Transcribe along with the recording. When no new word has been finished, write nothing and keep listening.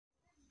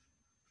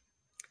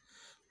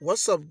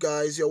What's up,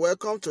 guys? You're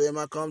welcome to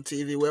Emacom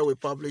TV, where we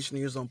publish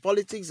news on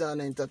politics and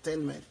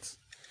entertainment.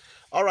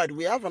 All right,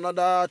 we have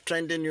another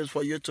trending news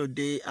for you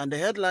today, and the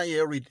headline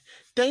here read: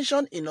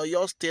 Tension in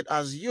Oyo State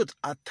as youth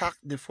attack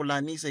the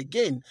FUL'ANlS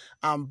again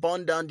and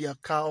burn down their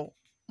cow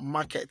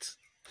market.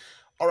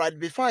 All right,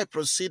 before I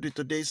proceed with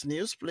today's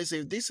news, please,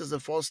 if this is the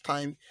first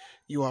time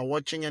you are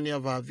watching any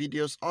of our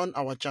videos on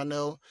our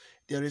channel,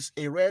 there is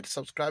a red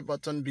subscribe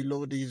button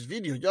below this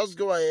video. Just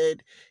go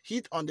ahead,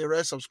 hit on the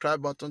red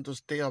subscribe button to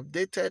stay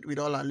updated with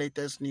all our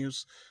latest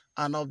news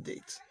and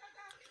updates.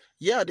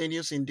 Here are the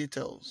news in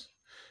details.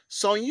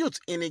 Some youth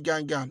in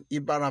Igangan,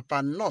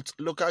 Ibarapa North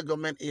local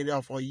government area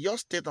of Oyo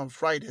State on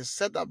Friday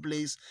set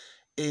ablaze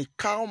a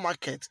cow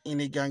market in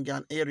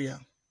Igangan area.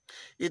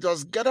 It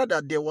was gathered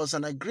that there was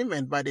an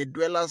agreement by the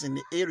dwellers in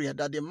the area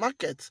that the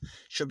market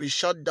should be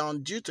shut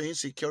down due to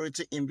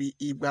insecurity in the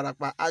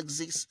Ibarapa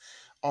axis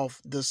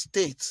of the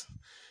state.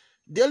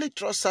 Daily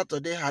Trust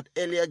Saturday had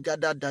earlier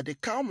gathered that the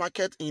cow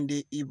market in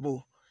the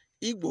Igbo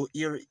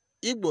Ira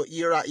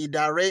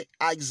Idare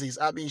axis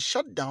had been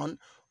shut down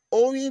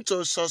owing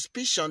to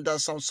suspicion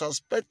that some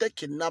suspected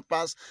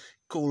kidnappers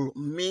could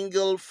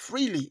mingle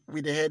freely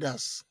with the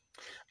herders.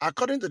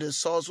 According to the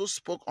source who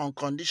spoke on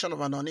condition of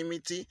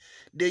anonymity,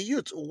 the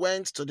youth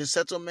went to the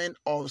settlement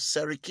of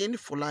Serikin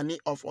Fulani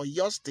of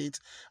Oyo State,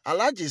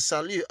 Alhaji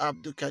C0W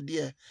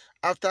Abdulkadir,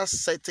 after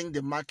setting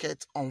the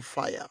market on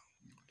fire.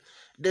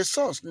 The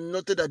source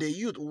noted that the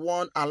youth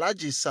warned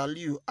Alhaji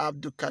C0W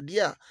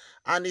Abdulkadir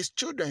and his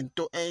children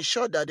to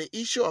ensure that the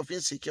issue of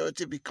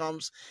insecurity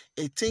becomes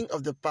a thing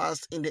of the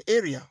past in the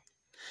area.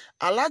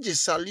 Alhaji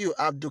C0W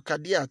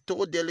Abdulkadir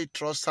told Daily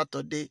Trust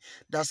Saturday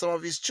that some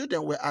of his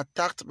children were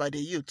attacked by the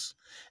youth,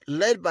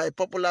 led by a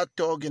popular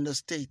thug in the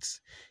state.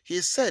 He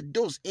said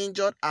those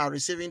injured are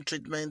receiving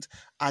treatment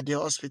at the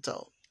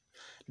hospital.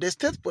 The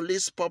state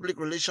police public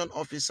relations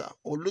officer,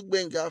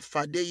 Olugbenga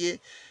Fadeye,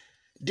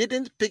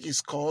 didn't pick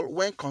his call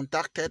when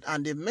contacted,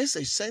 and the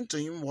message sent to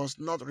him was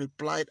not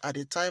replied at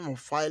the time of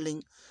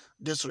filing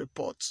this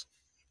report.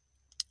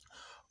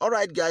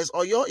 Alright, guys,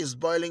 Oyo is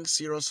boiling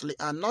seriously,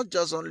 and not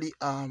just only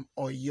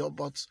Oyo,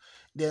 but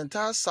the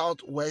entire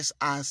southwest,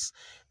 as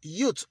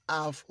youth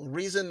have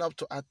risen up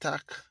to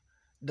attack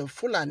the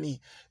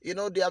Fulani. You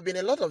know, there have been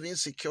a lot of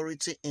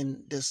insecurity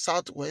in the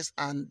southwest,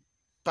 and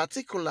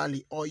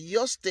particularly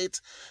Oyo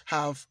State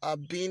have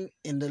been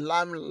in the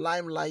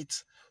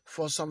limelight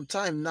for some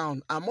time now.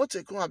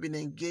 Amotekun have been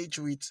engaged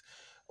with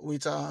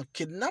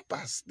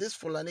kidnappers, these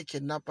Fulani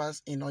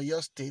kidnappers in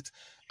Oyo State,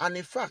 and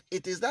in fact,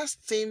 it is that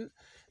same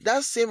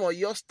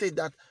Oyo State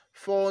that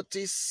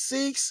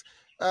 46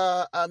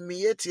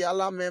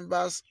 Mietiala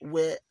members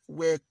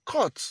were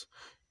caught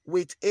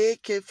with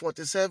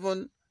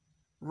AK-47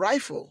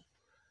 rifle.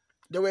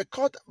 They were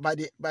caught by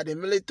the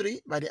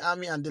military, by the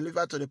army, and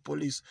delivered to the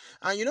police.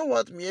 And you know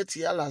what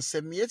Mietiala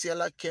said?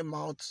 Mietiala came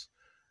out,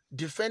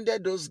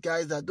 defended those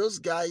guys, that those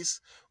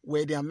guys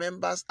were their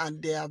members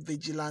and they are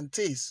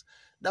vigilantes.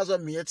 That's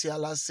what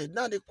Mietiala said.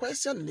 Now the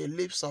question in the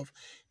lips of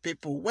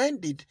people: when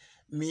did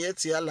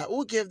Mietiala,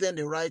 who gave them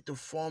the right to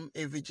form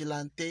a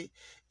vigilante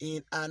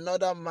in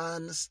another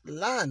man's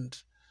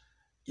land?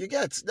 You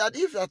get that?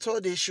 If at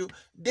all the issue,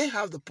 they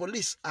have the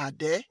police are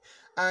there,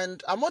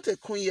 and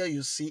Amotekun here,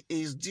 you see,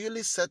 is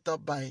duly set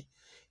up by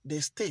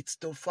the state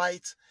to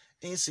fight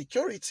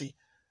insecurity.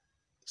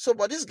 So,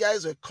 but these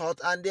guys were caught,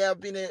 and there have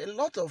been a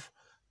lot of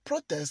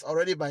protests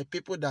already by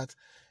people that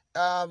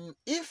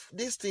if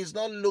this thing is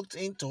not looked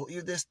into,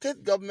 if the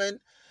state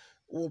government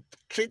will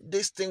treat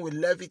this thing with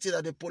levity,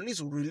 that the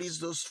police will release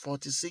those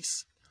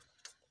 46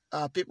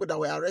 people that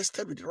were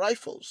arrested with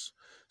rifles.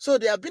 So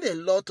there have been a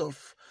lot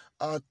of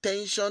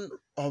tension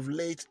of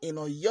late in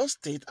Oyo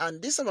State,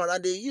 and this time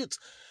around the youth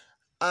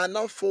are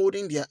now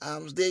folding their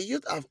arms. The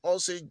youth have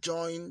also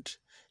joined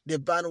the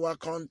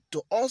bandwagon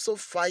to also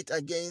fight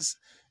against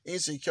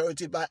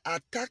insecurity by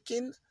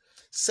attacking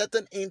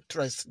certain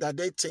interests that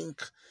they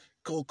think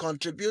could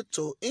contribute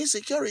to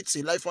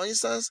insecurity. Like, for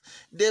instance,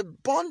 they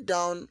burned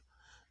down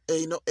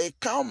a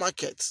cow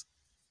market,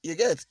 you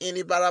get, in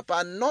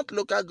Ibarapa North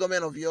local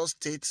government of your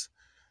state.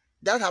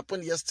 That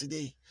happened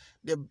yesterday.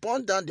 They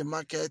burned down the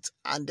market,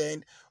 and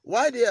then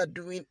while they are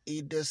doing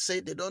it, they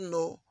say they don't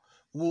know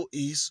who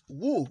is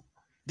who.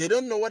 They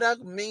don't know whether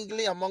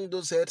mingling among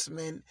those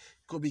herdsmen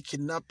could be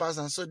kidnappers,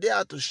 and so they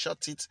had to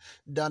shut it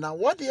down. And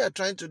what they are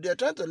trying to do, they're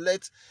trying to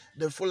let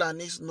the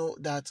FUL'ANlS know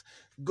that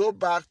go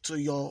back to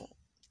your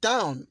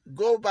town,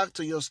 go back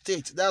to your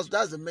state. That's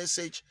the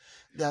message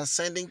they are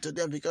sending to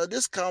them, because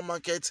this cow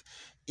market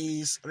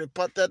is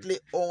reportedly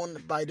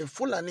owned by the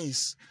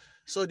FUL'ANlS.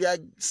 So they are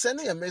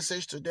sending a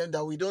message to them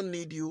that we don't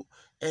need you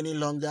any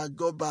longer.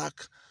 Go back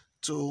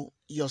to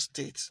your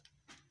state.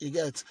 You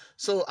get?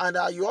 So, and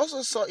you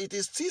also saw, it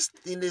is still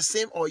in the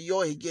same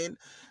Oyo again,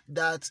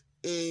 that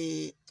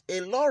a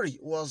lorry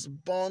was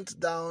burnt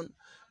down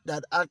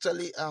that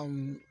actually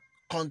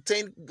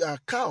contained a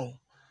cow.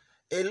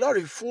 A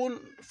lorry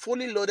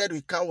fully loaded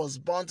with cow was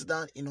burnt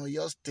down in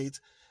Oyo State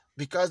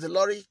because the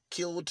lorry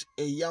killed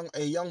a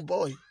young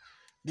boy.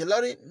 The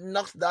lorry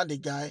knocked down the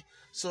guy.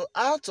 So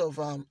out of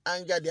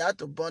anger, they had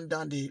to burn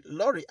down the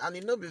lorry. And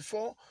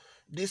before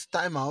this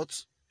time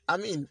out, I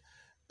mean,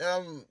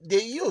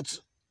 the youth,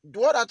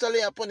 what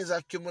actually happened is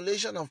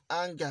accumulation of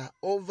anger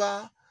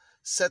over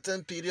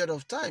certain period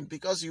of time,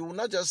 because you will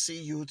not just see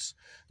youths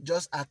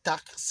just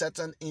attack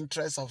certain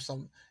interests of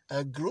some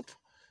group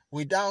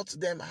without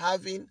them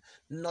having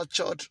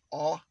nurtured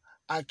or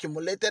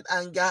accumulated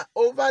anger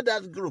over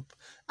that group.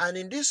 And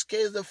in this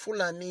case, the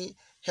Fulani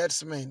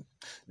herdsmen.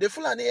 The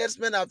Fulani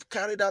herdsmen have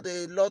carried out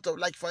a lot of,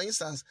 like for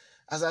instance,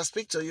 as I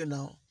speak to you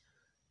now,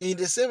 in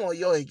the same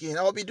Oyo again,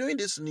 I'll be doing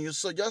this news,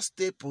 so just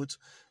stay put,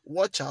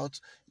 watch out.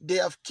 They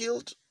have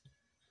killed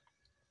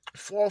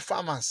 4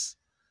 farmers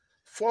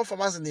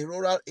in the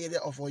rural area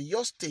of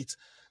Oyo State,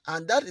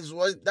 and that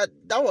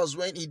was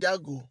when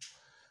Idago,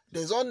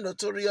 there's one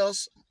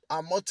notorious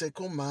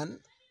Amoteku man.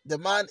 The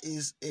man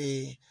is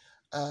a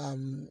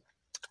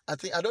I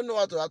don't know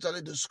how to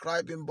actually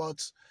describe him,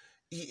 but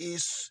he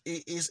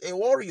is a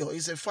warrior,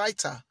 he's a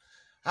fighter.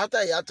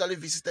 After he actually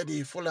visited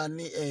the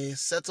Fulani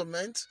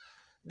settlement,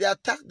 they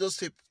attacked those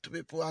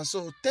people, and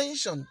so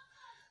tension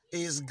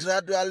is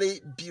gradually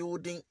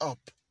building up.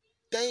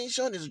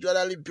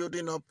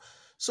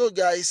 So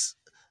guys,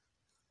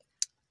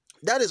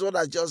 that is what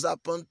has just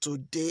happened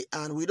today,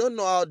 and we don't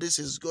know how this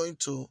is going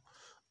to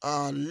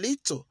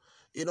lead to.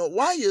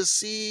 Why you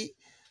see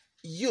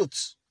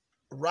youth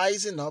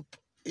rising up,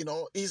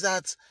 is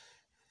that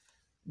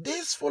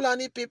these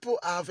Fulani people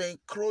have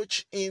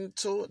encroached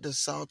into the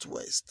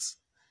southwest.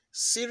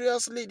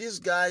 Seriously, these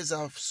guys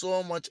have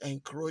so much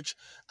encroached,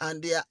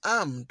 and they are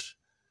armed.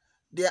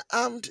 They are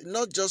armed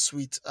not just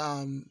with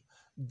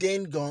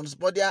Dane guns,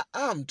 but they are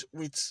armed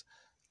with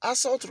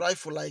assault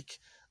rifle like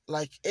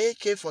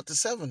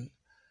AK-47.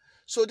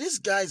 So these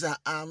guys are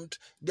armed.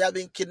 They have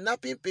been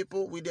kidnapping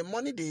people with the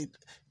money they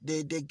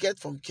get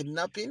from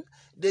kidnapping.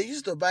 They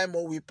used to buy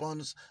more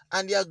weapons,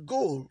 and their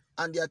goal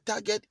and their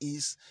target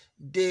is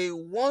they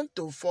want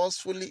to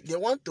force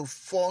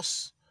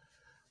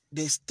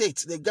the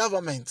state, the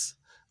government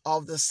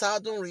of the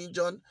southern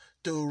region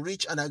to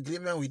reach an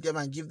agreement with them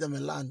and give them a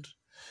land.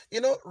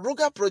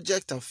 Ruga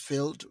project have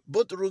failed.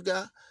 Both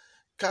Ruga,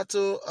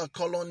 cattle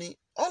colony,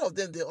 all of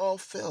them, they all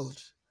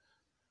failed.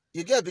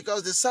 You get,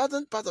 because the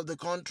southern part of the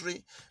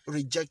country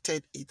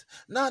rejected it.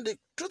 Now, the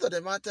truth of the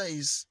matter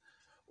is,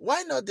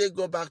 why not they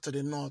go back to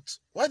the north?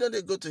 Why don't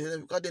they go to the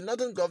north? Because the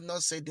northern governor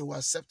said they will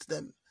accept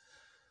them.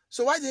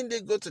 So why didn't they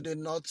go to the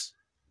north?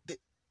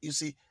 You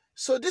see,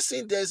 so this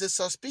thing, there is a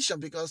suspicion,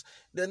 because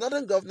the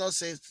northern governor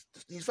says,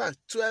 in fact,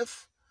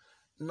 12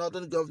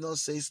 northern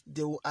governors says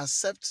they will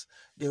accept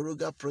the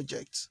Ruga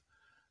project.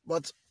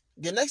 But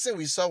the next thing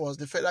we saw was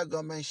the federal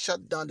government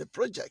shut down the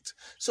project.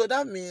 So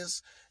that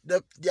means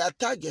their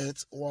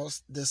target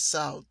was the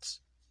south.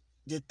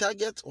 The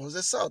target was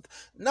the south.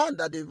 Now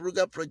that the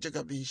Ruga project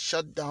has been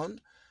shut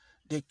down,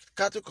 the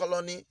cattle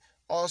colony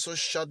also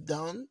shut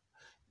down,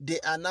 they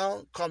are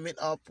now coming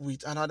up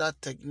with another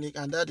technique,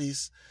 and that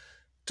is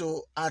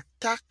to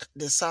attack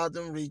the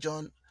southern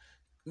region,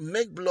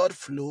 make blood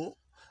flow,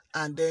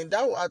 and then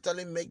that will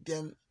actually make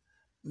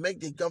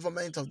the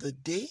government of the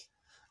day,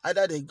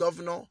 either the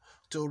governor,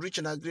 to reach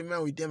an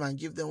agreement with them and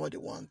give them what they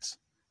want.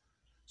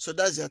 So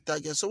that's their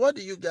target. So what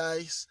do you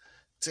guys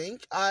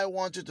think? I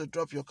want you to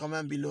drop your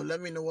comment below.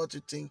 Let me know what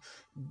you think.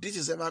 This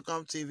is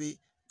Emakam TV.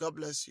 God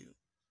bless you.